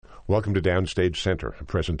Welcome to Downstage Center, a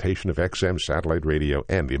presentation of XM Satellite Radio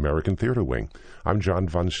and the American Theater Wing. I'm John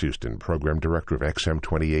Von Seusten, Program Director of XM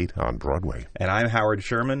 28 on Broadway. And I'm Howard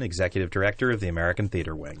Sherman, Executive Director of the American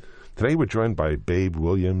Theater Wing. Today we're joined by Babe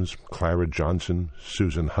Williams, Clara Johnson,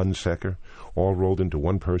 Susan Hunsaker, all rolled into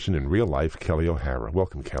one person in real life, Kelly O'Hara.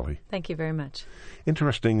 Welcome, Kelly. Thank you very much.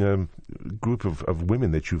 Interesting group of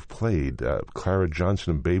women that you've played. Clara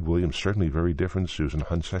Johnson and Babe Williams, certainly very different. Susan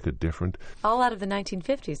Hunsaker, different. All out of the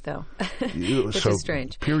 1950s, though, which is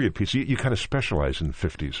strange. Period piece. You kind of specialize in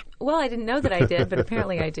 50s. Well, I didn't know that I did, but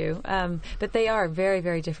apparently I do. But they are very,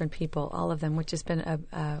 very different people, all of them, which has been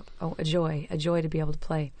a joy to be able to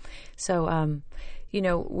play. So,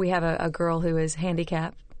 we have a girl who is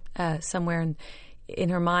handicapped somewhere in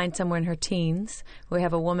her mind, somewhere in her teens. We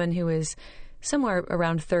have a woman who is somewhere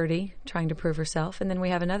around 30, trying to prove herself. And then we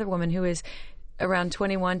have another woman who is around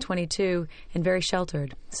 21, 22, and very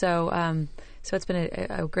sheltered. So it's been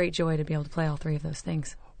a great joy to be able to play all three of those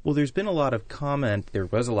things. Well, there was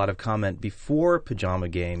a lot of comment before Pajama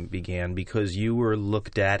Game began because you were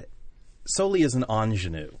looked at solely as an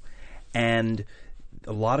ingenue. And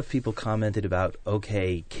a lot of people commented about,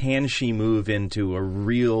 okay, can she move into a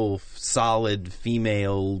real solid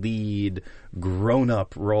female lead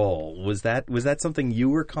grown-up role? Was that something you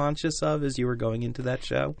were conscious of as you were going into that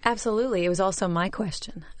show? Absolutely. It was also my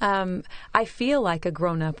question. I feel like a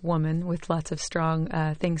grown-up woman with lots of strong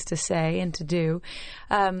things to say and to do.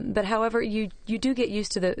 But however, you do get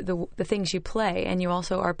used to the things you play, and you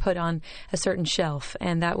also are put on a certain shelf.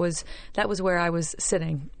 And that was where I was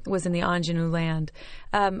sitting, was in the ingenue land.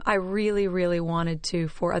 I really, really wanted to,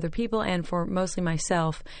 for other people and for mostly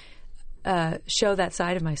myself, show that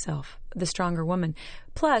side of myself, the stronger woman.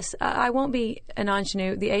 Plus, I won't be an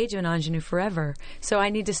ingenue, the age of an ingenue forever, so I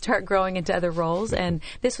need to start growing into other roles, and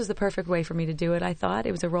this was the perfect way for me to do it, I thought.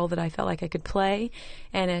 It was a role that I felt like I could play,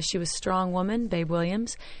 and she was a strong woman, Babe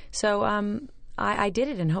Williams. So I did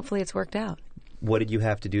it, and hopefully it's worked out. What did you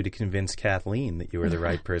have to do to convince Kathleen that you were the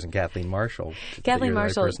right person, Kathleen Marshall, Kathleen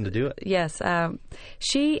Marshall, the right person to do it? Yes.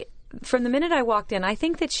 She, from the minute I walked in, I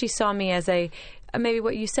think that she saw me as maybe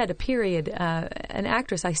what you said, a period, an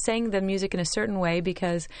actress. I sang the music in a certain way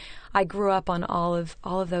because I grew up on all of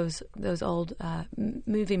those old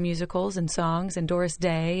movie musicals and songs and Doris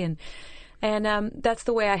Day and that's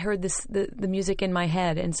the way I heard the music in my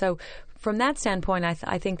head. And so from that standpoint,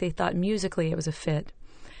 I think they thought musically it was a fit.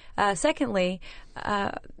 Secondly,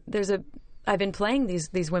 I've been playing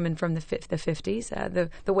these women from the 50s.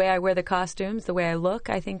 The way I wear the costumes, the way I look,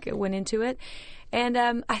 I think it went into it. And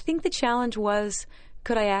I think the challenge was,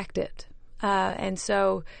 could I act it? And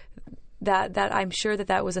so that I'm sure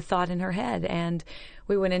that was a thought in her head. And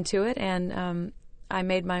we went into it, and I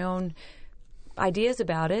made my own ideas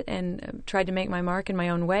about it and tried to make my mark in my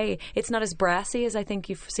own way. It's not as brassy as I think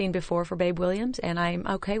you've seen before for Babe Williams, and I'm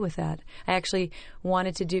okay with that. I actually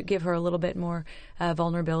wanted to give her a little bit more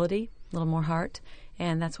vulnerability, a little more heart,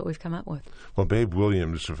 and that's what we've come up with. Well, Babe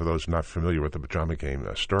Williams, for those not familiar with the Pajama Game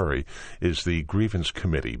story, is the grievance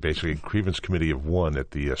committee, basically a grievance committee of one at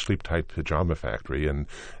the Sleep Tight Pajama Factory, and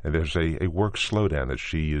there's a work slowdown that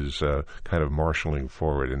she is kind of marshalling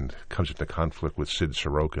forward and comes into conflict with Sid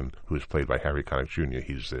Sorokin, who is played by Harry Connick Jr.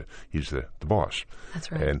 He's the boss.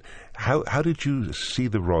 That's right. And how did you see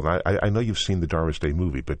the role? I know you've seen the Doris Day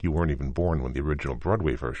movie, but you weren't even born when the original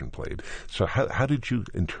Broadway version played. So how did you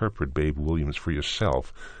interpret Babe Williams for yourself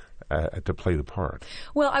to play the part?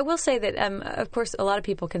 Well, I will say that, of course, a lot of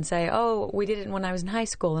people can say, oh, we did it when I was in high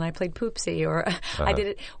school and I played Poopsie, or I did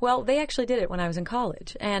it. Well, they actually did it when I was in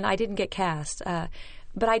college, and I didn't get cast.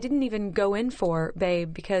 But I didn't even go in for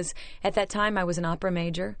Babe because at that time I was an opera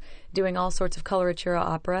major, doing all sorts of coloratura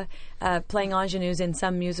opera, playing ingenues in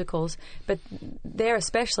some musicals. But there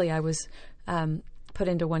especially I was put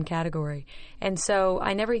into one category. And so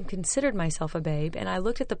I never even considered myself a Babe, and I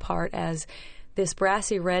looked at the part as this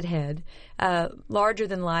brassy redhead, larger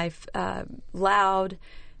than life, loud,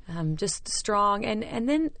 just strong. And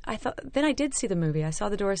then I did see the movie. I saw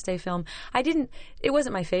the Doris Day film. It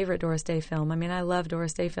wasn't my favorite Doris Day film. I mean, I love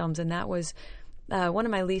Doris Day films, and that was one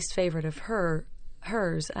of my least favorite of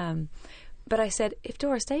hers. But I said, if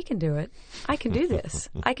Doris Day can do it, I can do this.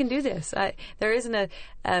 I can do this. There isn't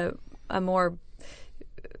a more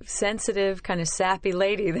sensitive, kind of sappy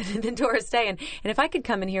lady than Doris Day. And if I could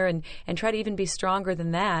come in here and try to even be stronger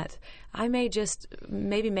than that, I may just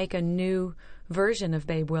maybe make a new version of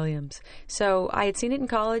Babe Williams. So I had seen it in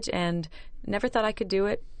college, and never thought I could do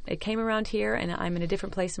it. It came around here, and I'm in a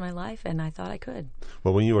different place in my life, and I thought I could.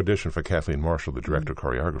 Well, when you auditioned for Kathleen Marshall, the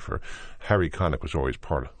director-choreographer, Harry Connick was already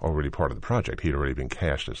part of the project. He'd already been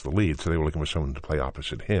cast as the lead, so they were looking for someone to play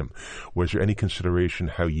opposite him. Was there any consideration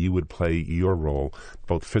how you would play your role,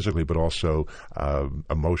 both physically but also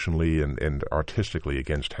emotionally and artistically,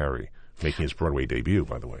 against Harry, making his Broadway debut,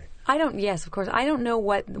 by the way? Yes, of course. I don't know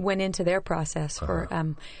what went into their process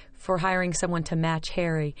for hiring someone to match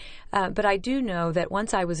Harry. But I do know that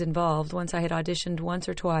once I was involved, once I had auditioned once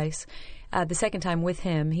or twice, the second time with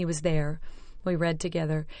him, he was there. We read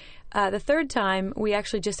together. The third time, we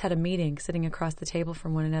actually just had a meeting sitting across the table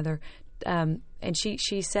from one another. And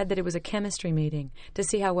she said that it was a chemistry meeting to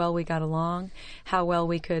see how well we got along, how well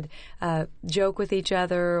we could joke with each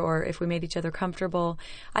other, or if we made each other comfortable.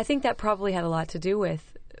 I think that probably had a lot to do with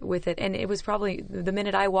it. And it was probably the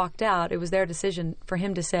minute I walked out, it was their decision for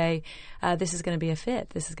him to say, this is going to be a fit,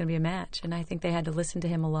 this is going to be a match. And I think they had to listen to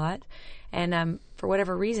him a lot. And for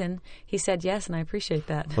whatever reason, he said yes, and I appreciate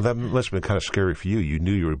that. Well, that must have been kind of scary for you. You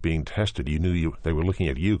knew you were being tested. You knew they were looking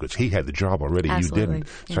at you because he had the job already. Absolutely. You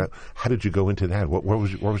didn't. So how did you go into that? What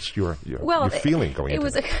was your feeling going into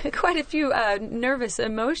that? It was quite a few nervous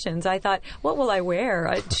emotions. I thought, what will I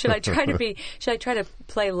wear? Should I try to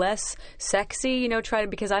play less sexy?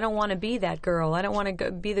 Because I don't want to be that girl. I don't want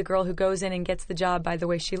to be the girl who goes in and gets the job by the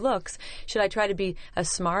way she looks. Should I try to be a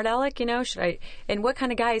smart aleck? And what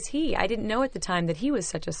kind of guy is he? I didn't know at the time that he was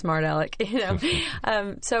such a smart aleck.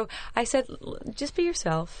 So I said, just be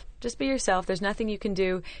yourself. Just be yourself. There's nothing you can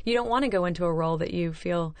do. You don't want to go into a role that you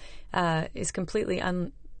feel is completely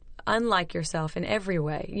unlike yourself in every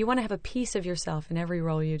way. You want to have a piece of yourself in every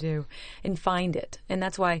role you do and find it. And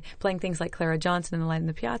that's why playing things like Clara Johnson in The Light in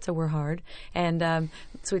the Piazza were hard, and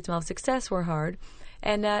Sweet Smell of Success were hard.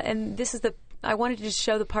 And this is I wanted to just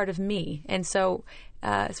show the part of me. And so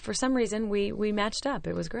for some reason, we matched up.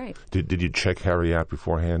 It was great. Did you check Harry out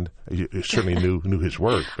beforehand? You certainly knew his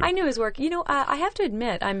work. But I knew his work. I have to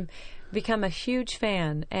admit, I'm become a huge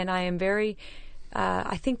fan, and I am very...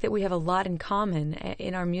 I think that we have a lot in common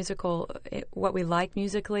in our musical, what we like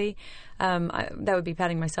musically. That would be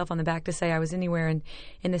patting myself on the back to say I was anywhere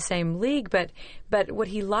in the same league, but what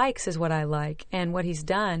he likes is what I like, and what he's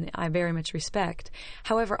done I very much respect.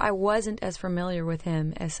 However, I wasn't as familiar with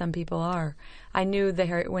him as some people are. I knew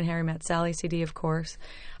When Harry Met Sally CD, of course.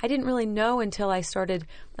 I didn't really know until I started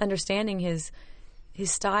understanding his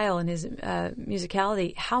style and his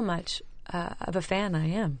musicality how much of a fan I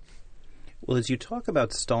am. Well, as you talk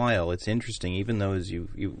about style, it's interesting, even though, as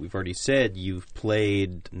we've already said, you've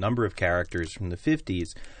played a number of characters from the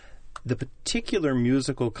 50s, the particular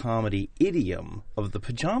musical comedy idiom of the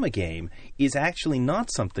Pajama Game is actually not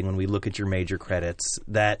something, when we look at your major credits,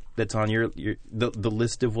 that's on the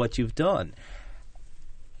list of what you've done.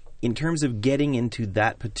 In terms of getting into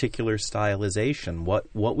that particular stylization, what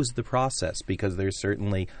was the process? Because there's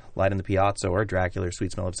certainly Light in the Piazza or Dracula or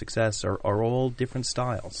Sweet Smell of Success are all different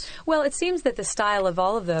styles. Well, it seems that the style of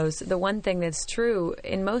all of those, the one thing that's true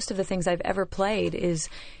in most of the things I've ever played is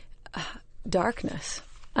darkness.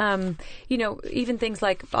 Even things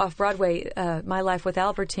like off-Broadway, My Life with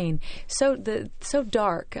Albertine, so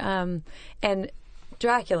dark, and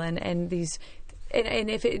Dracula and these... And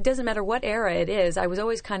if it doesn't matter what era it is, I was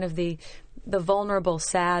always kind of the vulnerable,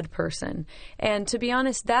 sad person. And to be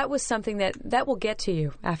honest, that was something that will get to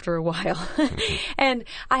you after a while. And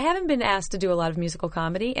I haven't been asked to do a lot of musical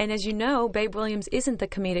comedy. And as you know, Babe Williams isn't the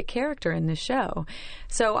comedic character in this show.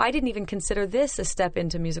 So I didn't even consider this a step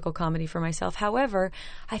into musical comedy for myself. However,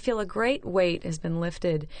 I feel a great weight has been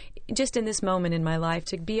lifted just in this moment in my life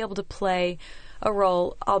to be able to play a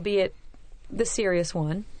role, albeit the serious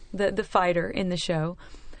one, the fighter in the show,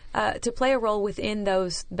 to play a role within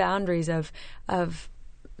those boundaries of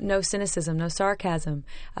no cynicism, no sarcasm,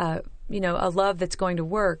 a love that's going to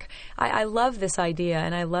work. I love this idea,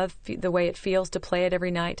 and I love the way it feels to play it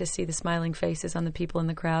every night, to see the smiling faces on the people in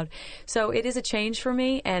the crowd. So it is a change for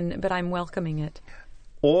me, but I'm welcoming it.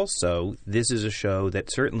 Also, this is a show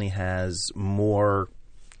that certainly has more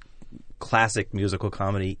classic musical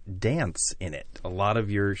comedy dance in it. A lot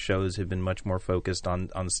of your shows have been much more focused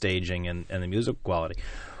on staging and the musical quality.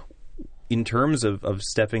 In terms of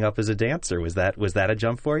stepping up as a dancer, was that a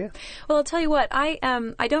jump for you? Well, I'll tell you what,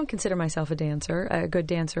 I don't consider myself a good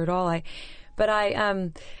dancer at all.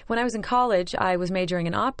 But when I was in college, I was majoring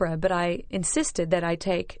in opera, but I insisted that I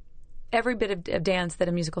take every bit of dance that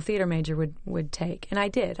a musical theater major would take. And I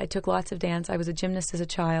did. I took lots of dance. I was a gymnast as a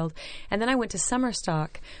child. And then I went to summer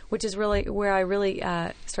stock, which is really where I really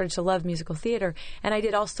started to love musical theater. And I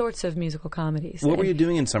did all sorts of musical comedies. What were you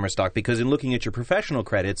doing in summer stock? Because in looking at your professional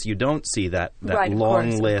credits, you don't see that right,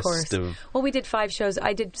 long of list of... Well, we did 5 shows.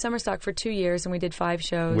 I did summer stock for 2 years, and we did 5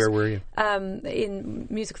 shows. Where were you? In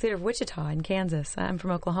Musical Theater of Wichita in Kansas. I'm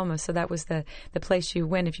from Oklahoma, so that was the place you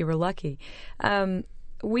went if you were lucky. I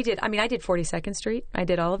did 42nd Street. I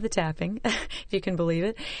did all of the tapping, if you can believe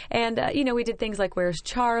it. And, we did things like Where's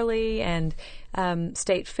Charlie and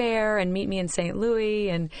State Fair and Meet Me in St. Louis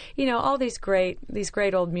and, all these great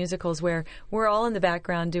old musicals where we're all in the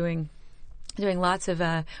background doing lots of,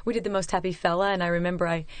 we did The Most Happy Fella, and I remember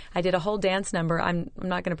I did a whole dance number. I'm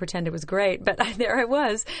not going to pretend it was great, but there I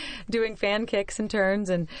was doing fan kicks and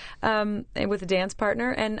turns and with a dance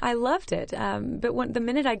partner, and I loved it. But the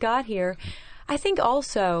minute I got here, I think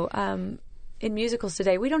also in musicals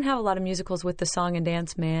today, we don't have a lot of musicals with the song and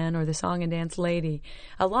dance man or the song and dance lady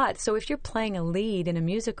a lot. So if you're playing a lead in a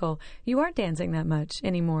musical, you aren't dancing that much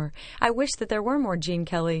anymore. I wish that there were more Gene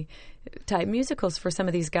Kelly type musicals for some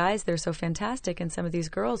of these guys. They're so fantastic, and some of these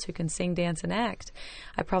girls who can sing, dance, and act.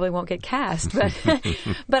 I probably won't get cast, but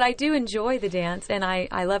but I do enjoy the dance, and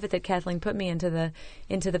I love it that Kathleen put me into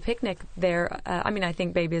the picnic there. I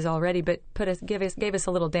think Baby Is All Ready, but gave us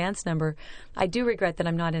a little dance number. I do regret that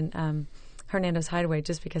I'm not in Hernando's Hideaway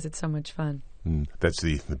just because it's so much fun. That's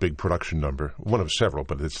the big production number, one of several,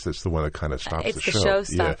 but it's the one that kind of stops it's the show. It's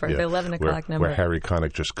the showstopper, the 11 o'clock number. Where Harry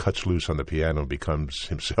Connick just cuts loose on the piano and becomes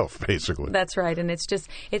himself, basically. That's right, and it's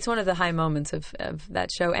one of the high moments of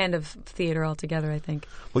that show and of theater altogether, I think.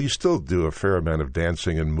 Well, you still do a fair amount of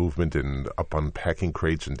dancing and movement and up on packing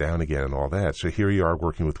crates and down again and all that. So here you are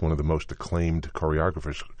working with one of the most acclaimed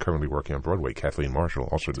choreographers currently working on Broadway, Kathleen Marshall,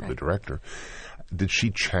 also the director. Did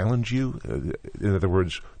she challenge you? In other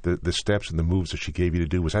words, the steps and the moves that she gave you to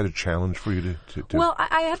do, was that a challenge for you to do? Well,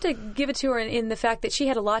 I have to give it to her in the fact that she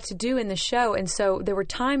had a lot to do in the show, and so there were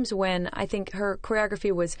times when I think her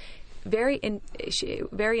choreography was very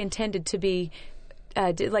intended to be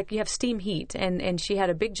like you have steam heat, and she had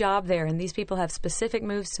a big job there, and these people have specific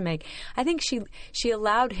moves to make. I think she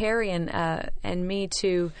allowed Harry and me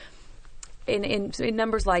to... In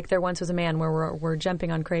numbers like There Once Was a Man, where we're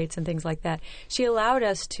jumping on crates and things like that, she allowed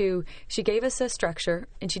us to. She gave us a structure,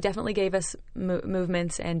 and she definitely gave us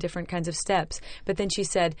movements and different kinds of steps. But then she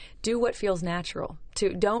said, "Do what feels natural.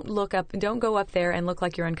 Don't go up there and look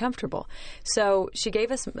like you're uncomfortable." So she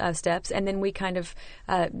gave us steps, and then we kind of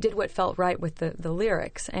did what felt right with the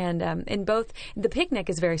lyrics. And in both, the picnic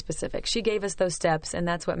is very specific. She gave us those steps, and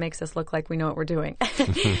that's what makes us look like we know what we're doing.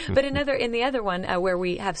 But in the other one, where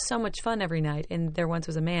we have so much fun every night, in There Once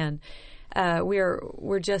Was a Man,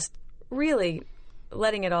 we're just really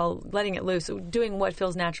letting it loose, doing what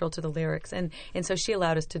feels natural to the lyrics, and so she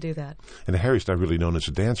allowed us to do that. And Harry's not really known as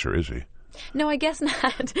a dancer, is he? No, I guess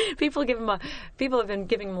not. People have been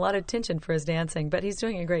giving him a lot of attention for his dancing, but he's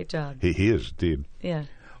doing a great job. He is, indeed. Yeah.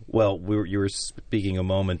 Well, you were speaking a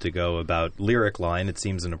moment ago about Lyric Line. It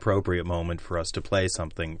seems an appropriate moment for us to play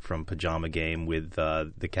something from Pajama Game with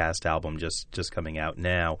the cast album just coming out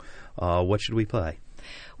now. What should we play?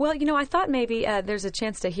 Well, I thought maybe there's a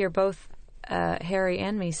chance to hear both Harry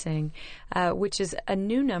and me sing, which is a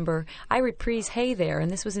new number. I reprise Hey There,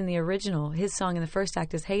 and this was in the original. His song in the first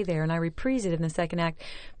act is Hey There, and I reprise it in the second act.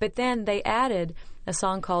 But then they added a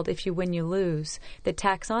song called If You Win, You Lose that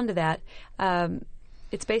tacks onto that.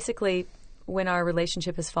 It's basically when our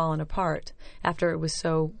relationship has fallen apart after it was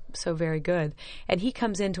so very good. And he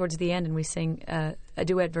comes in towards the end, and we sing a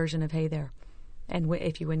duet version of Hey There, and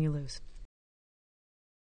If You Win, You Lose.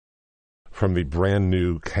 From the brand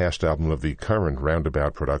new cast album of the current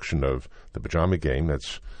roundabout production of The Pajama Game,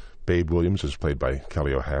 that's Babe Williams, is played by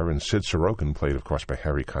Kelly O'Hara, and Sid Sorokin, played, of course, by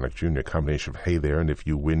Harry Connick Jr., a combination of Hey There and If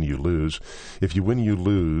You Win, You Lose. If You Win, You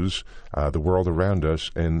Lose, The World Around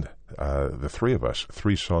Us, and The Three of Us,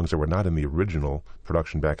 3 songs that were not in the original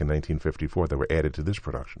production back in 1954 that were added to this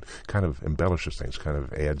production. Kind of embellishes things, kind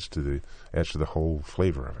of adds to the whole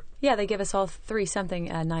flavor of it. Yeah, they give us all 3 something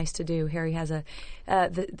nice to do. Harry has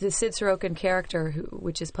the Sid Sorokin character,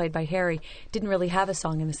 which is played by Harry, didn't really have a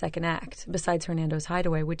song in the second act besides Hernando's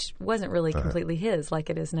Hideaway, which wasn't really completely his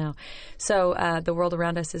like it is now. So The World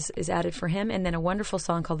Around Us is added for him, and then a wonderful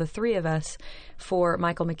song called The Three of Us for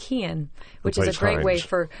Michael McKean, which is a great way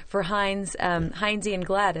for Heinzie and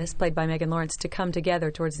Gladys, played by Megan Lawrence, to come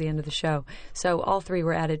together towards the end of the show. So all 3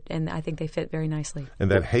 were added, and I think they fit very nicely.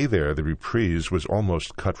 And that Hey There, the reprise, was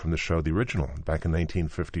almost cut from the show, the original, back in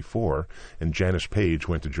 1954, and Janice Page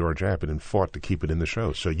went to George Abbott and fought to keep it in the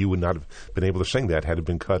show. So you would not have been able to sing that had it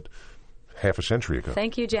been cut half a century ago.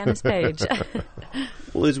 Thank you, Janice Page.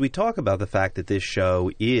 Well, as we talk about the fact that this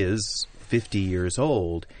show is 50 years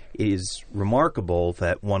old, it is remarkable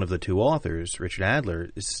that one of the two authors, Richard Adler,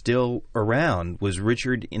 is still around. Was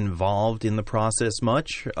Richard involved in the process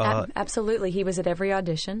much? Absolutely. He was at every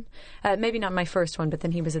audition. Maybe not my first one, but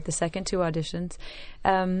then he was at the second two auditions.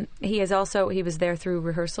 He was there through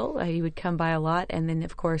rehearsal. He would come by a lot. And then,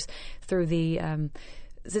 of course, through the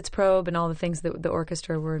Sitzprobe and all the things that the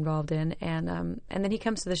orchestra were involved in. And then he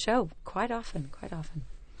comes to the show quite often.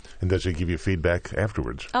 And does he give you feedback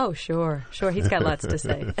afterwards? Oh, sure. He's got lots to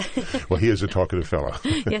say. Well, he is a talkative fellow.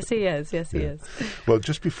 Yes, he is. He is. Well,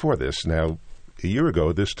 just before this, now, a year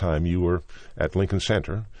ago, this time, you were at Lincoln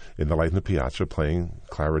Center in The Light in the Piazza playing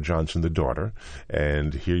Clara Johnson, the daughter.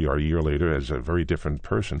 And here you are a year later as a very different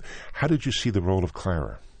person. How did you see the role of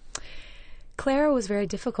Clara? Clara was very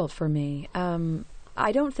difficult for me.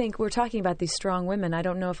 I don't think we're talking about these strong women. I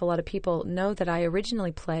don't know if a lot of people know that I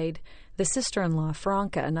originally played the sister-in-law,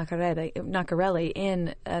 Franca Naccarelli,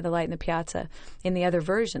 in The Light in the Piazza, in the other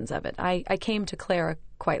versions of it. I came to Clara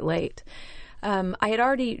quite late. I had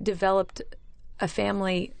already developed a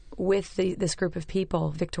family with this group of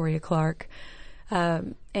people, Victoria Clark,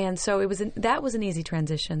 and so that was an easy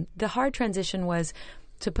transition. The hard transition was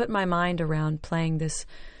to put my mind around playing this.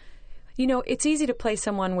 You know, it's easy to play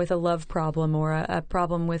someone with a love problem or a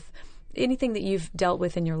problem with anything that you've dealt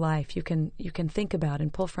with in your life. You can think about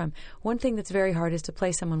and pull from. One thing that's very hard is to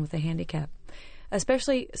play someone with a handicap,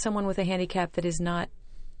 especially someone with a handicap that is not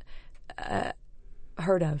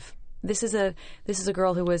heard of. This is a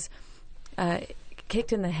girl who was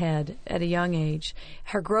kicked in the head at a young age.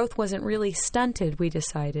 Her growth wasn't really stunted. We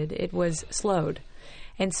decided it was slowed,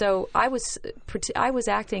 and so I was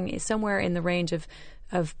acting somewhere in the range of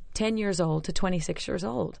 10 years old to 26 years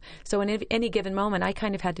old. So in any given moment, I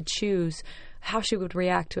kind of had to choose how she would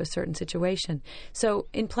react to a certain situation. So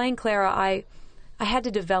in playing Clara, I had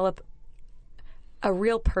to develop a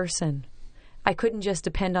real person. I couldn't just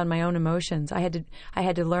depend on my own emotions. I had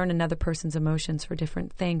to learn another person's emotions for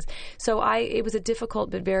different things. So it was a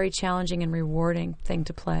difficult but very challenging and rewarding thing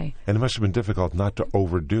to play. And it must have been difficult not to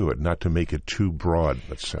overdo it, not to make it too broad,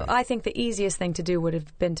 let's say. I think the easiest thing to do would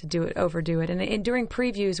have been to overdo it. And during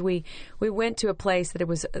previews, we went to a place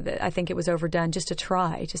that I think it was overdone, just to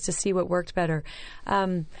try, just to see what worked better.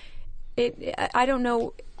 I don't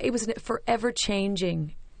know. It was a forever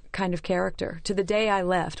changing kind of character. To the day I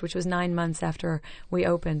left, which was 9 months after we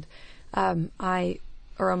opened, or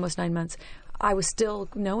almost 9 months, I was still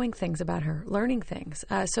knowing things about her, learning things.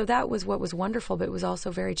 So that was what was wonderful, but it was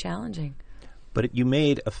also very challenging. But you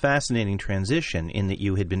made a fascinating transition in that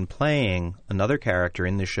you had been playing another character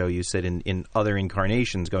in the show, you said, in other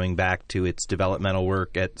incarnations, going back to its developmental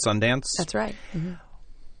work at Sundance. That's right. Mm-hmm.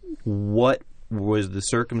 What was the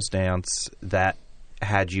circumstance that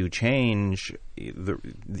had you change,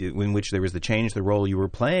 in which there was the change, the role you were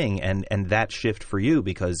playing, and that shift for you,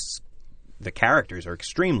 because the characters are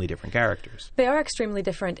extremely different characters. They are extremely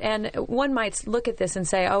different, and one might look at this and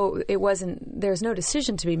say, oh, there's no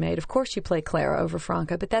decision to be made. Of course you play Clara over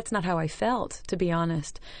Franca, but that's not how I felt, to be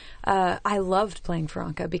honest. I loved playing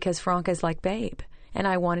Franca because Franca is like Babe, and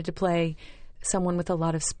I wanted to play someone with a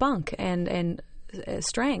lot of spunk and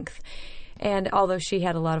strength. And although she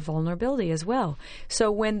had a lot of vulnerability as well. So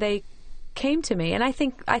when they came to me, and I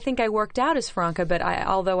think I worked out as Franca, but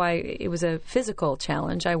it was a physical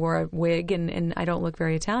challenge. I wore a wig and I don't look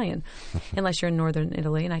very Italian, unless you're in northern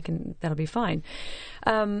Italy, and that'll be fine.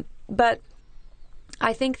 But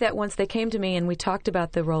I think that once they came to me and we talked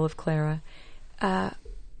about the role of Clara, I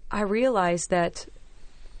realized that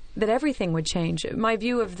everything would change. My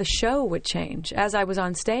view of the show would change as I was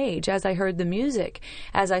on stage, as I heard the music,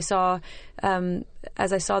 as I saw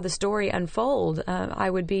the story unfold. I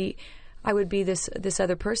would be this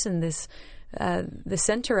other person, the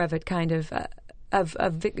center of it, kind of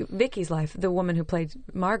Vicky's life, the woman who played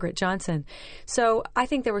Margaret Johnson. So I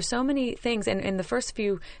think there were so many things, and in the first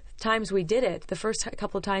few times we did it, the first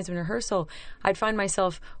couple of times in rehearsal, I'd find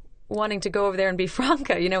myself wanting to go over there and be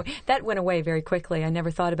Franca. That went away very quickly. I never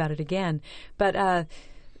thought about it again. But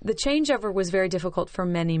the changeover was very difficult for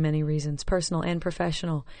many, many reasons, personal and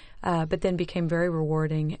professional, but then became very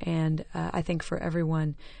rewarding, and I think for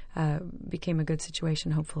everyone became a good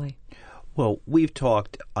situation, hopefully. Well, we've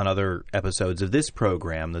talked on other episodes of this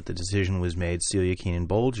program that the decision was made Celia Keenan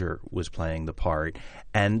Bolger was playing the part,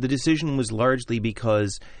 and the decision was largely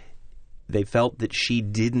because they felt that she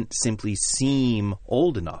didn't simply seem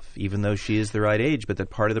old enough, even though she is the right age, but that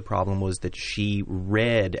part of the problem was that she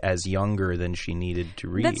read as younger than she needed to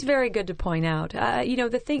read. That's very good to point out.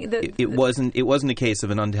 It wasn't a case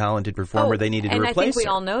of an untalented performer they needed to replace her. And I think we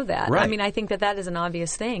all know that. Right. I mean, I think that is an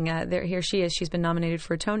obvious thing. Here she is. She's been nominated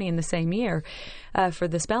for a Tony in the same year for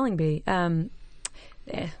the Spelling Bee.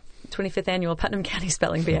 25th annual Putnam County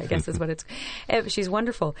Spelling Bee, I guess is what it's. She's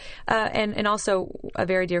wonderful, and also a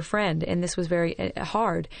very dear friend. And this was very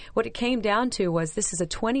hard. What it came down to was this is a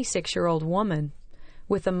 26-year-old woman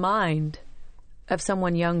with a mind of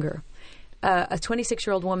someone younger, a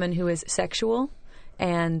 26-year-old woman who is sexual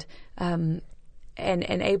and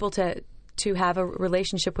able to have a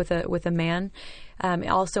relationship with a man,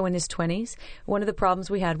 also in his 20s. One of the problems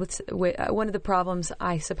we had one of the problems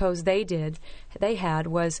I suppose they had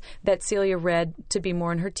was that Celia read to be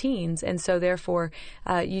more in her teens, and so therefore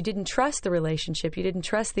you didn't trust the relationship. You didn't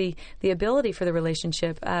trust the ability for the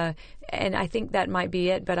relationship, and I think that might be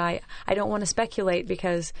it. But I don't want to speculate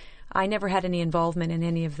because I never had any involvement in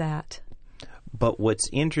any of that. But what's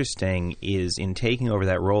interesting is in taking over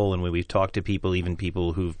that role, and when we've talked to people, even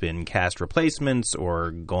people who've been cast replacements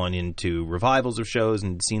or gone into revivals of shows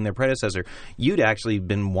and seen their predecessor, you'd actually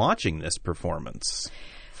been watching this performance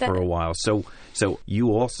for a while. So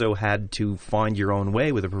you also had to find your own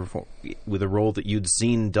way with a role that you'd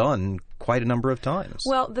seen done quite a number of times.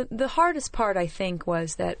 Well, the hardest part, I think,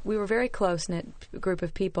 was that we were a very close-knit group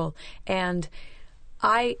of people, and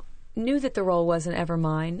I knew that the role wasn't ever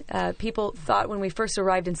mine. People thought when we first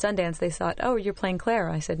arrived in Sundance, they thought, "Oh, you're playing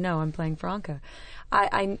Clara." I said, "No, I'm playing Franca."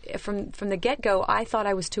 From the get-go, I thought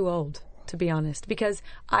I was too old, to be honest, because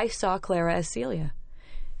I saw Clara as Celia.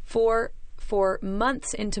 For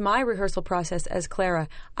months into my rehearsal process as Clara,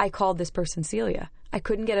 I called this person Celia. I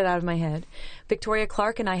couldn't get it out of my head. Victoria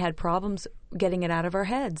Clark and I had problems getting it out of our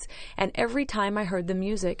heads. And every time I heard the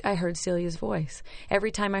music, I heard Celia's voice. Every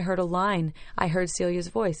time I heard a line, I heard Celia's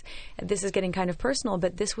voice. This is getting kind of personal,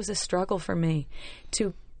 but this was a struggle for me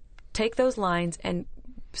to take those lines and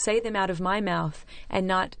say them out of my mouth and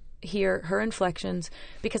not hear her inflections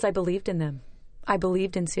because I believed in them. I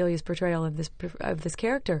believed in Celia's portrayal of this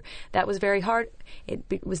character. That was very hard.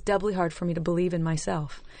 It was doubly hard for me to believe in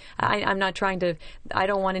myself. I'm not trying to. I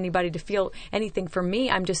don't want anybody to feel anything from me.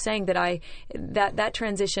 I'm just saying that that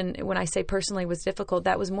transition, when I say personally, was difficult.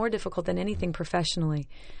 That was more difficult than anything professionally.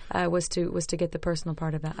 Was to get the personal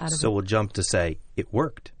part of that out of it. So we'll jump to say it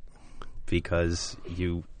worked because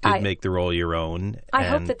you did make the role your own. I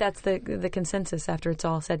hope that's the consensus after it's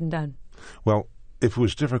all said and done. Well, if it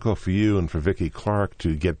was difficult for you and for Vicki Clark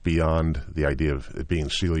to get beyond the idea of it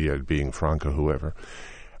being Celia, being Franca, whoever,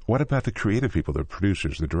 what about the creative people, the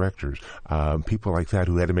producers, the directors, people like that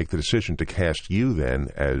who had to make the decision to cast you then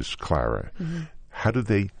as Clara? Mm-hmm. How did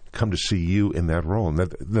they come to see you in that role? In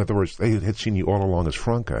other words, they had seen you all along as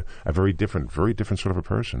Franca, a very different sort of a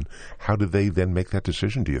person. How did they then make that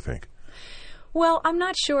decision, do you think? Well, I'm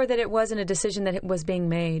not sure that it wasn't a decision that was being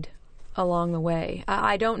made along the way.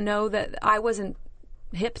 I don't know that I wasn't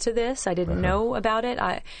hip to this. I didn't know about it.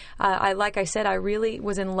 I like I said, I really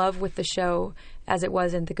was in love with the show as it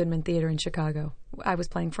was in the Goodman Theater in Chicago. I was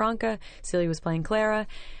playing Franca. Celia was playing Clara.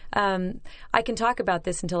 I can talk about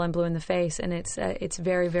this until I'm blue in the face, and it's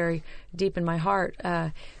very, very deep in my heart.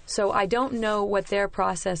 So I don't know what their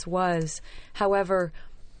process was. However,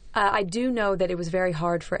 I do know that it was very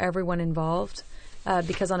hard for everyone involved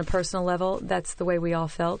because on a personal level, that's the way we all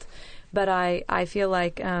felt. But I feel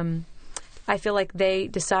like they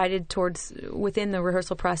decided within the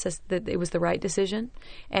rehearsal process that it was the right decision,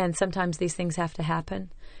 and sometimes these things have to happen,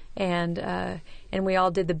 and we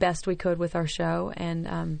all did the best we could with our show,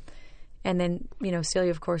 and then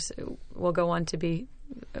Celia, of course, will go on to be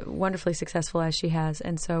wonderfully successful as she has,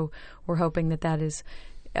 and so we're hoping that is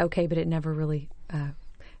okay, but it never really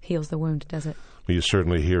heals the wound, does it? Well, you're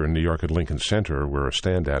certainly here in New York at Lincoln Center, where a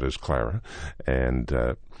standout is Clara,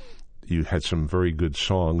 and you had some very good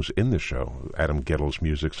songs in the show. Adam Gettel's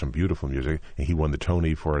music, some beautiful music. He won the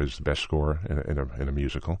Tony for his best score in a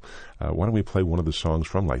musical. Why don't we play one of the songs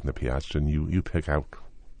from Light in the Piazza, and you pick out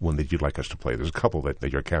one that you'd like us to play. There's a couple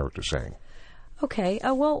that your character sang. Okay.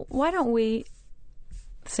 Well, why don't we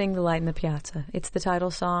sing The Light in the Piazza? It's the title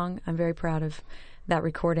song. I'm very proud of that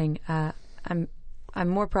recording. I'm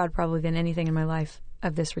more proud probably than anything in my life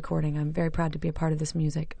of this recording. I'm very proud to be a part of this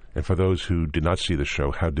music. And for those who did not see the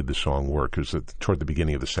show, how did the song work? It was toward the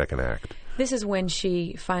beginning of the second act. This is when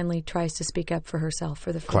she finally tries to speak up for herself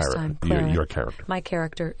for the first time. Clara, your character. My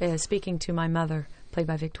character is speaking to my mother, played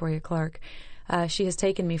by Victoria Clark. She has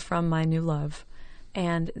taken me from my new love,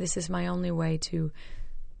 and this is my only way to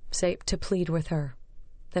plead with her.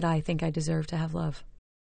 that I think I deserve to have love.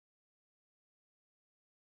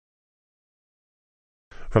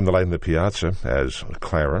 From The Light in the Piazza as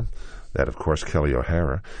Clara, that, of course, Kelly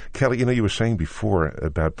O'Hara. Kelly, you were saying before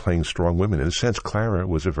about playing strong women. In a sense, Clara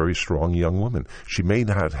was a very strong young woman. She may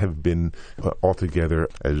not have been altogether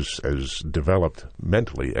as developed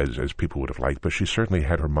mentally as people would have liked, but she certainly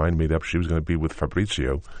had her mind made up she was going to be with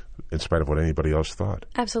Fabrizio in spite of what anybody else thought.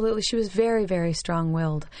 Absolutely. She was very, very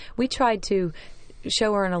strong-willed. We tried to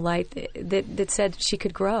show her in a light that said she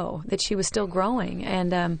could grow, that she was still growing,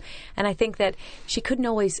 and I think that she couldn't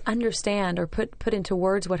always understand or put into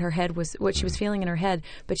words what she was feeling in her head,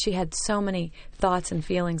 but she had so many thoughts and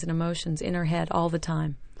feelings and emotions in her head all the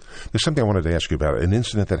time. There's something I wanted to ask you about, an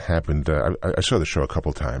incident that happened. I saw the show a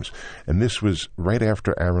couple of times, and this was right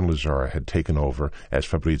after Aaron Lazzara had taken over as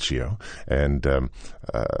Fabrizio, and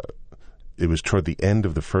it was toward the end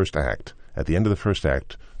of the first act. At the end of the first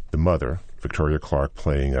act, the mother, Victoria Clark,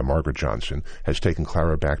 playing Margaret Johnson, has taken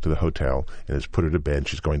Clara back to the hotel and has put her to bed.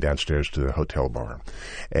 She's going downstairs to the hotel bar.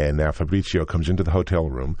 And now Fabrizio comes into the hotel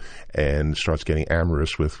room and starts getting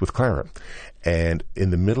amorous with Clara. And in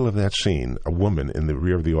the middle of that scene, a woman in the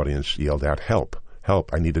rear of the audience yelled out, "Help, help,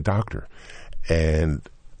 I need a doctor." And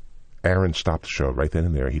Aaron stopped the show right then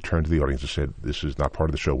and there. He turned to the audience and said, "This is not part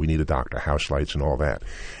of the show. We need a doctor, house lights and all that."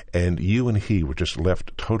 And you and he were just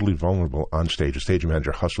left totally vulnerable on stage. The stage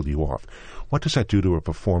manager hustled you off. What does that do to a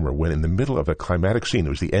performer when in the middle of a climatic scene, it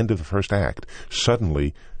was the end of the first act,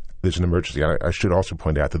 suddenly there's an emergency? I should also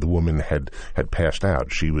point out that the woman had passed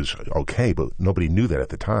out. She was okay, but nobody knew that at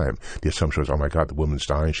the time. The assumption was, oh my God, the woman's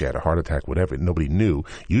dying, she had a heart attack, whatever. Nobody knew.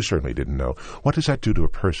 You certainly didn't know. What does that do to a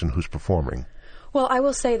person who's performing? Well, I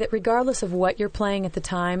will say that regardless of what you're playing at the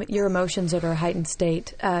time, your emotions are at a heightened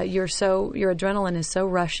state. Your adrenaline is so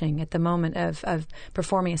rushing at the moment of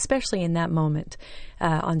performing, especially in that moment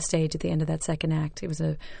on stage at the end of that second act. It was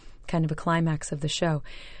a kind of a climax of the show.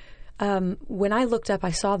 When I looked up,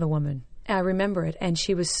 I saw the woman. I remember it, and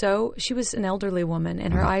she was an elderly woman,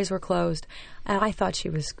 and her eyes were closed, and I thought she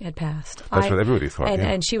had passed. That's what everybody thought,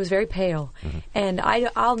 and she was very pale, and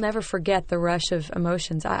I'll never forget the rush of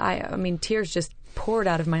emotions. I mean, tears just poured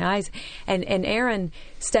out of my eyes, and Aaron,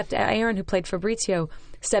 who played Fabrizio,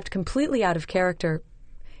 stepped completely out of character.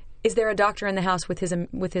 Is there a doctor in the house with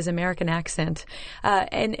his American accent?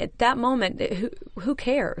 And at that moment, who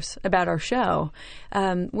cares about our show?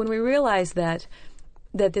 When we realized that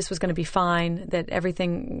this was going to be fine, that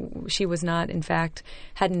everything, she was not,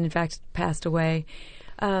 hadn't in fact passed away.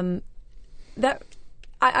 That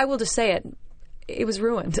I will just say it was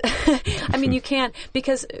ruined. I mean, you can't,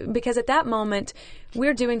 because at that moment,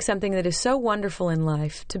 we're doing something that is so wonderful in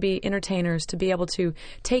life, to be entertainers, to be able to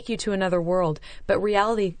take you to another world. But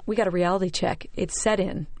reality, we got a reality check. It's set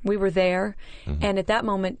in. We were there. And at that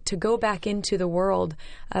moment, to go back into the world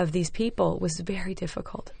of these people was very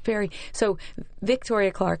difficult. So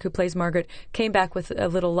Victoria Clark, who plays Margaret, came back with a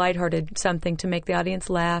little lighthearted something to make the audience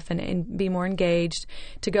laugh and be more engaged,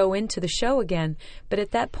 to go into the show again. But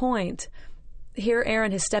at that point, here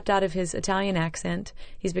Aaron has stepped out of his Italian accent.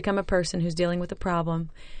 He's become a person who's dealing with a problem.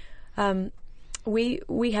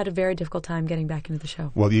 We had a very difficult time getting back into the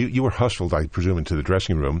show. Well, you were hustled, I presume, into the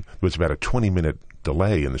dressing room. There was about a 20-minute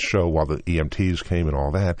delay in the show while the EMTs came and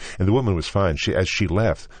all that. And the woman was fine. As she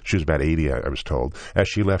left, she was about 80, I was told. As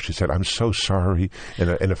she left, she said, "I'm so sorry." And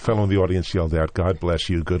a fellow in the audience yelled out, "God bless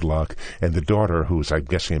you, good luck." And the daughter, who was, I'm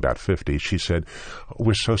guessing, about 50, she said,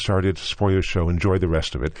 "We're so sorry to spoil your show. Enjoy the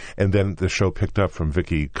rest of it." And then the show picked up from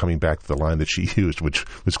Vicky coming back to the line that she used, which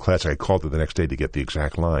was classic. I called her the next day to get the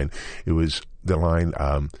exact line. It was the line,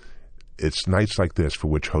 "It's nights like this for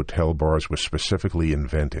which hotel bars were specifically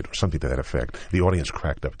invented," or something to that effect. The audience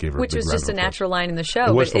cracked up, gave her which a big was just a round of natural applause. line in the show.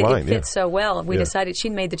 It was but the line, it fits so well. We decided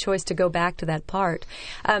she made the choice to go back to that part.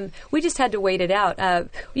 We just had to wait it out.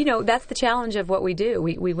 That's the challenge of what we do.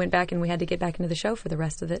 We went back and we had to get back into the show for the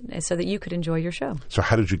rest of it so that you could enjoy your show. So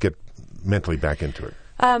how did you get mentally back into it?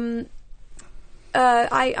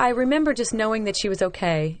 I remember just knowing that she was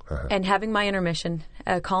okay and having my intermission,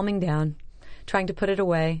 calming down, trying to put it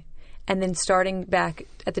away, and then starting back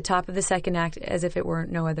at the top of the second act as if it were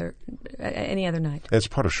any other night. It's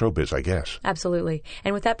part of showbiz, I guess. Absolutely.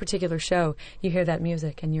 And with that particular show, you hear that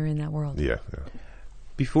music and you're in that world. Yeah.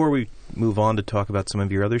 Before we move on to talk about some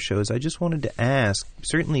of your other shows, I just wanted to ask,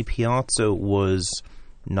 certainly Piazza was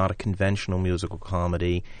not a conventional musical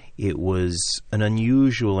comedy. It was an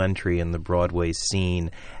unusual entry in the Broadway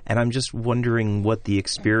scene. And I'm just wondering what the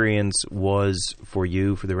experience was for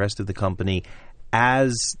you, for the rest of the company,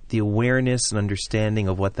 as the awareness and understanding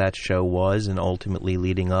of what that show was, and ultimately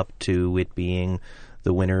leading up to it being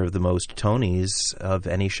the winner of the most Tonys of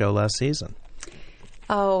any show last season.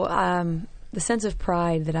 The sense of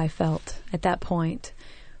pride that I felt at that point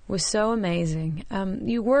was so amazing.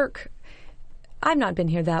 You work. I've not been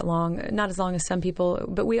here that long, not as long as some people,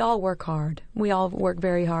 but we all work hard. We all work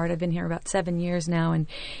very hard. I've been here about 7 years now, and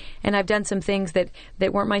I've done some things that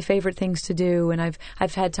weren't my favorite things to do, and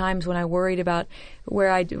I've had times when I worried about where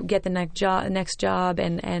I'd get the next job,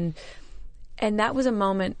 and that was a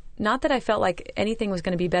moment. Not that I felt like anything was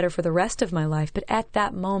going to be better for the rest of my life, but at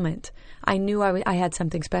that moment, I knew I had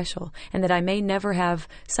something special, and that I may never have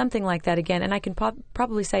something like that again. And I can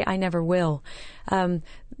probably say I never will.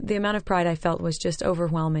 The amount of pride I felt was just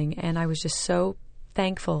overwhelming, and I was just so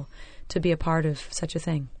thankful to be a part of such a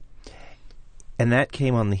thing. And that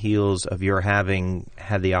came on the heels of your having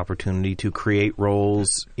had the opportunity to create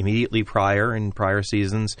roles immediately in prior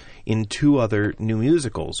seasons, in 2 other new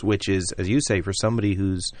musicals, which is, as you say, for somebody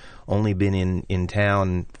who's only been in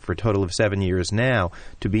town for a total of 7 years now,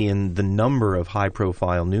 to be in the number of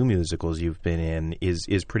high-profile new musicals you've been in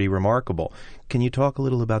is pretty remarkable. Can you talk a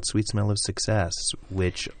little about Sweet Smell of Success,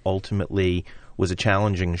 which ultimately was a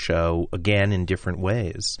challenging show, again, in different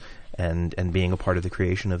ways, and being a part of the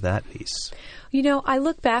creation of that piece? You know, I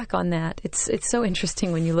look back on that. It's so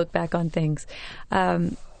interesting when you look back on things. I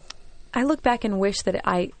look back and wish that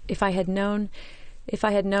if I had known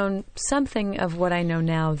something of what I know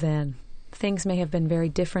now then, things may have been very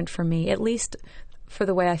different for me, at least for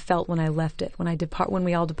the way I felt when I left it, when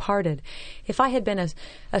we all departed. If I had been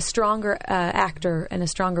a stronger actor and a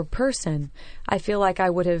stronger person, I feel like I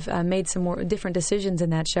would have made some more different decisions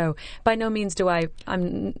in that show. By no means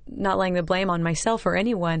I'm not laying the blame on myself or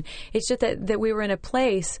anyone. It's just that we were in a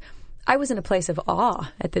place. I was in a place of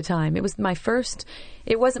awe at the time. It wasn't my first.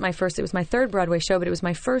 It was my 3rd Broadway show, but it was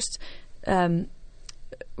my first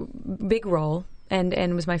big role. And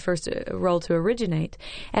it was my first role to originate.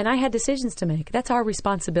 And I had decisions to make. That's our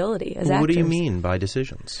responsibility as actors. What do you mean by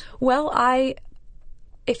decisions? Well,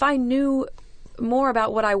 if I knew more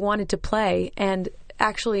about what I wanted to play and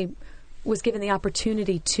actually was given the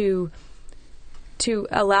opportunity to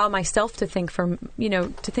allow myself to think for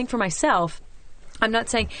myself. I'm not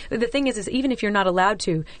saying – the thing is even if you're not allowed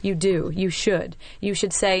to, you do. You should. You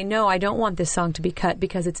should say, no, I don't want this song to be cut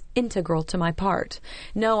because it's integral to my part.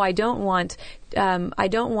 No, I don't want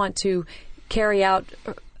to carry out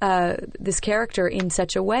this character in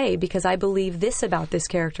such a way because I believe this about this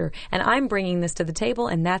character, and I'm bringing this to the table,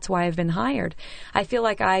 and that's why I've been hired. I feel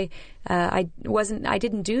like I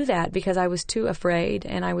didn't do that because I was too afraid,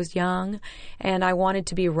 and I was young, and I wanted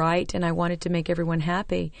to be right, and I wanted to make everyone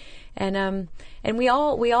happy, and we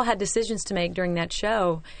all had decisions to make during that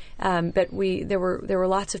show, but there were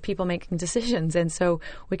lots of people making decisions, and so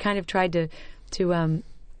we kind of tried to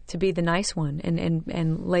be the nice one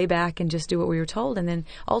and lay back and just do what we were told, and then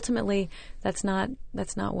ultimately that's not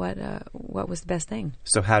what was the best thing.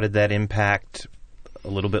 So how did that impact a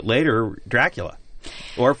little bit later Dracula,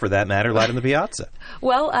 or for that matter, Light on the Piazza?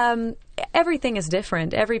 Well, everything is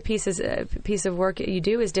different. Every piece of work you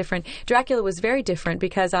do is different. Dracula was very different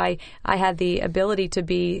because I had the ability to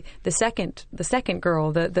be the second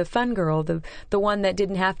girl, the fun girl, the one that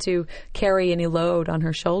didn't have to carry any load on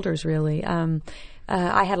her shoulders really.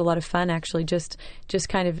 I had a lot of fun actually, just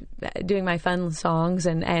kind of doing my fun songs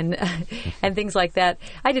and and things like that.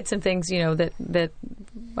 I did some things, that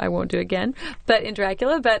I won't do again, but in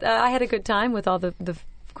Dracula. But I had a good time with all the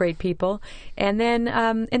great people. And then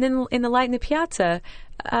in the Light in the Piazza,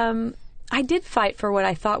 I did fight for what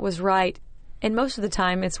I thought was right, and most of the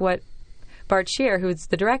time it's what Bart Scheer, who's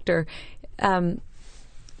the director.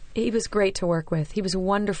 He was great to work with. He was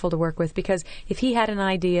wonderful to work with because if he had an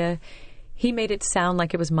idea, he made it sound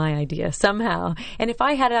like it was my idea somehow. And if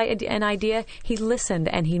I had an idea, he listened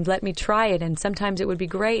and he let me try it. And sometimes it would be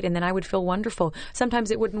great, and then I would feel wonderful. Sometimes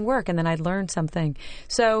it wouldn't work, and then I'd learn something.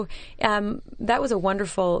 So that was a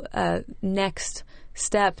wonderful next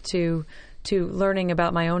step to learning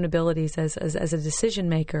about my own abilities as a decision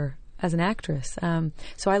maker, as an actress.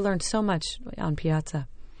 So I learned so much on Piazza.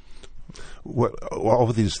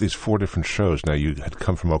 Over these 4 different shows, now you had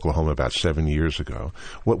come from Oklahoma about 7 years ago.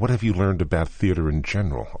 What have you learned about theater in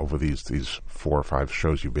general over these 4 or 5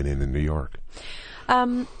 shows you've been in New York?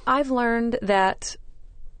 I've learned that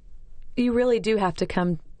you really do have to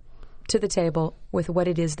come to the table with what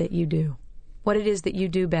it is that you do, what it is that you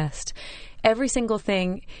do best. Every single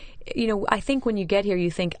thing, I think when you get here,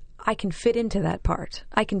 you think, I can fit into that part.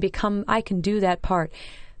 I can do that part.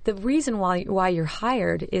 The reason why you're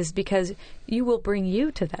hired is because you will bring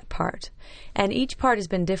you to that part, and each part has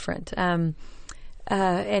been different. And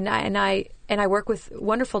I work with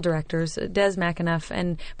wonderful directors, Des McAnuff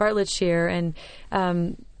and Bartlett Scheer, and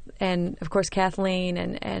of course Kathleen,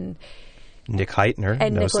 and Nick Heitner,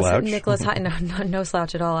 and no slouch. Nicholas Heitner, no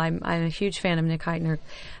slouch at all. I'm a huge fan of Nick Heitner.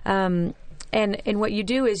 And what you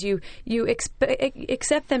do is you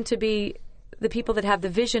accept them to be the people that have the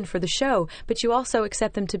vision for the show, but you also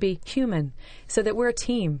accept them to be human, so that we're a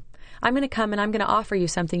team. I'm going to come and I'm going to offer you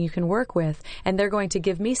something you can work with, and they're going to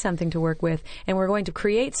give me something to work with, and we're going to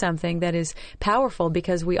create something that is powerful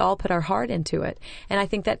because we all put our heart into it. And I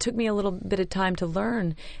think that took me a little bit of time to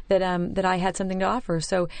learn that I had something to offer.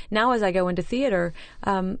 So now as I go into theater,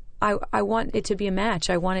 I want it to be a match.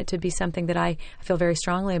 I want it to be something that I feel very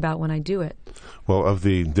strongly about when I do it. Well, of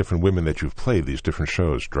the different women that you've played, these different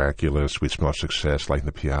shows, Dracula, Sweet Smell of Success, Light in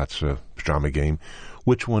the Piazza, Pajama Game,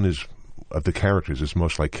 which one is of the characters is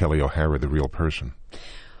most like Kelly O'Hara, the real person?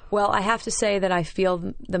 Well, I have to say that I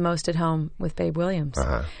feel the most at home with Babe Williams.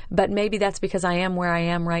 Uh-huh. But maybe that's because I am where I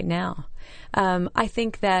am right now. I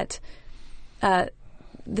think that the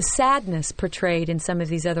sadness portrayed in some of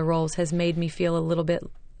these other roles has made me feel a little bit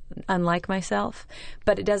unlike myself.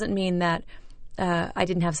 But it doesn't mean that I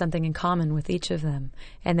didn't have something in common with each of them,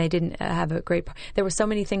 and they didn't have a great. There were so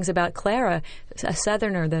many things about Clara, a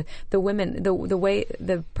Southerner, the women, the way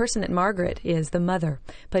the person that Margaret is, the mother,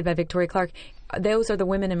 played by Victoria Clark. Those are the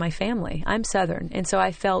women in my family. I'm Southern, and so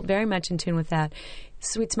I felt very much in tune with that.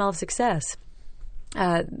 Sweet Smell of Success.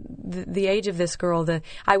 The age of this girl,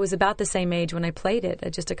 I was about the same age when I played it,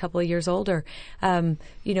 just a couple of years older.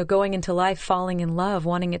 Going into life, falling in love,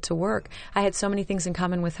 wanting it to work. I had so many things in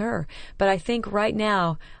common with her. But I think right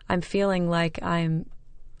now I'm feeling like I'm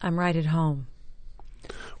right at home.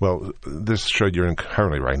 Well, this show you're in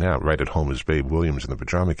currently right now, Right at Home, is Babe Williams in the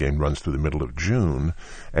Pajama Game, runs through the middle of June.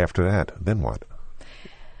 After that, then what?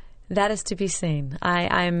 That is to be seen.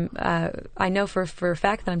 I know for a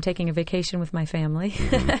fact that I'm taking a vacation with my family,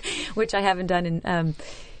 which I haven't done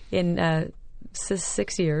in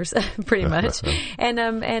 6 years, pretty much,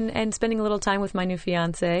 and spending a little time with my new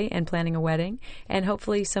fiance and planning a wedding, and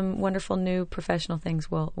hopefully some wonderful new professional things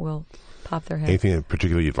will pop their head. Anything in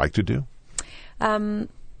particular you'd like to do?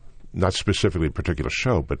 Not specifically a particular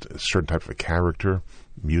show, but a certain type of a character,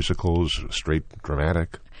 musicals, straight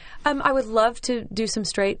dramatic. I would love to do some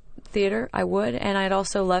straight theater. I would, and I'd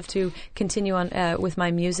also love to continue on with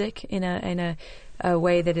my music in a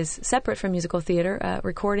way that is separate from musical theater,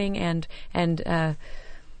 recording and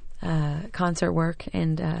concert work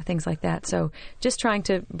and things like that. So just trying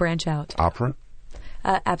to branch out. Opera?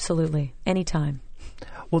 Absolutely, anytime.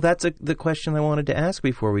 Well, that's the question I wanted to ask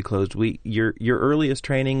before we closed. Your earliest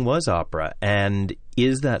training was opera, and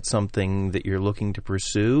is that something that you're looking to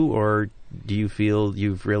pursue, or do you feel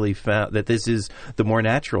you've really found that this is the more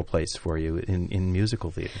natural place for you in musical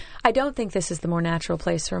theater? I don't think this is the more natural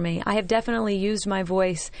place for me. I have definitely used my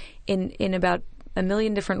voice in about a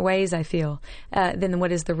million different ways, I feel, than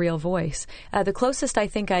what is the real voice. The closest I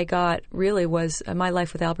think I got really was My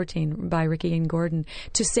Life with Albertine by Ricky Ian Gordon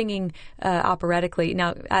to singing operatically.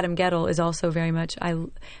 Now, Adam Gettle is also very much,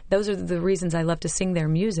 those are the reasons I love to sing their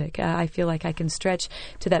music. I feel like I can stretch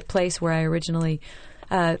to that place where I originally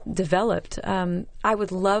developed. I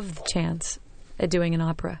would love the chance at doing an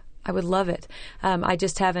opera. I would love it. I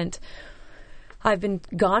just haven't. I've been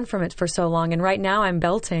gone from it for so long, and right now I'm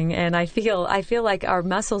belting, and I feel like our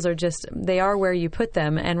muscles are they are where you put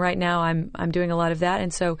them, and right now I'm doing a lot of that,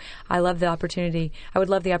 and so I love the opportunity. I would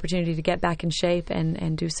love the opportunity to get back in shape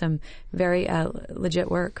and do some very legit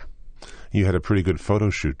work. You had a pretty good photo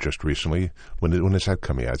shoot just recently. When is that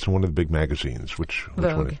coming out? It's in one of the big magazines. Which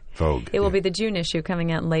Vogue. One? Vogue. It will be the June issue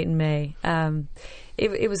coming out late in May.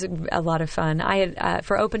 It was a lot of fun. I had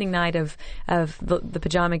for opening night of the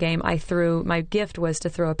Pajama Game, my gift was to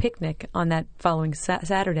throw a picnic on that following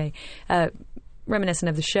Saturday, reminiscent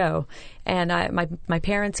of the show. And my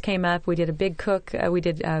parents came up. We did a big cook. We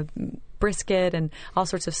did brisket and all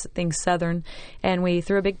sorts of things Southern, and we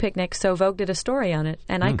threw a big picnic. So Vogue did a story on it,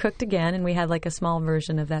 and I cooked again, and we had like a small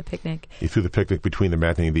version of that picnic. You threw the picnic between the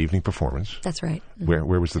matinee and the evening performance. That's right. Where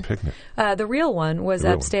was the picnic? The real one was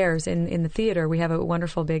upstairs in the theater. We have a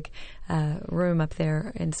wonderful big room up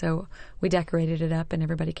there, and so we decorated it up, and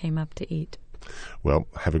everybody came up to eat. Well,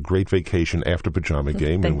 have a great vacation after Pajama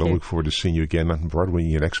Game, and we'll look forward to seeing you again on Broadway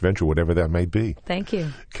in your next venture, whatever that may be. Thank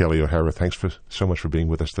you. Kelly O'Hara, thanks so much for being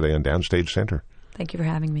with us today on Downstage Center. Thank you for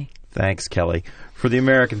having me. Thanks, Kelly. For the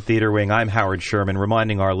American Theater Wing, I'm Howard Sherman,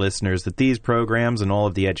 reminding our listeners that these programs and all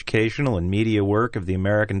of the educational and media work of the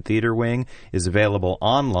American Theater Wing is available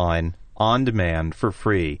online, on demand, for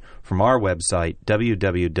free from our website,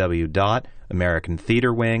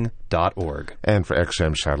 www.americantheaterwing.org. And for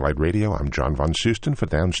XM Satellite Radio, I'm John Von Soosten for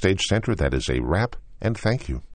Downstage Center. That is a wrap, and thank you.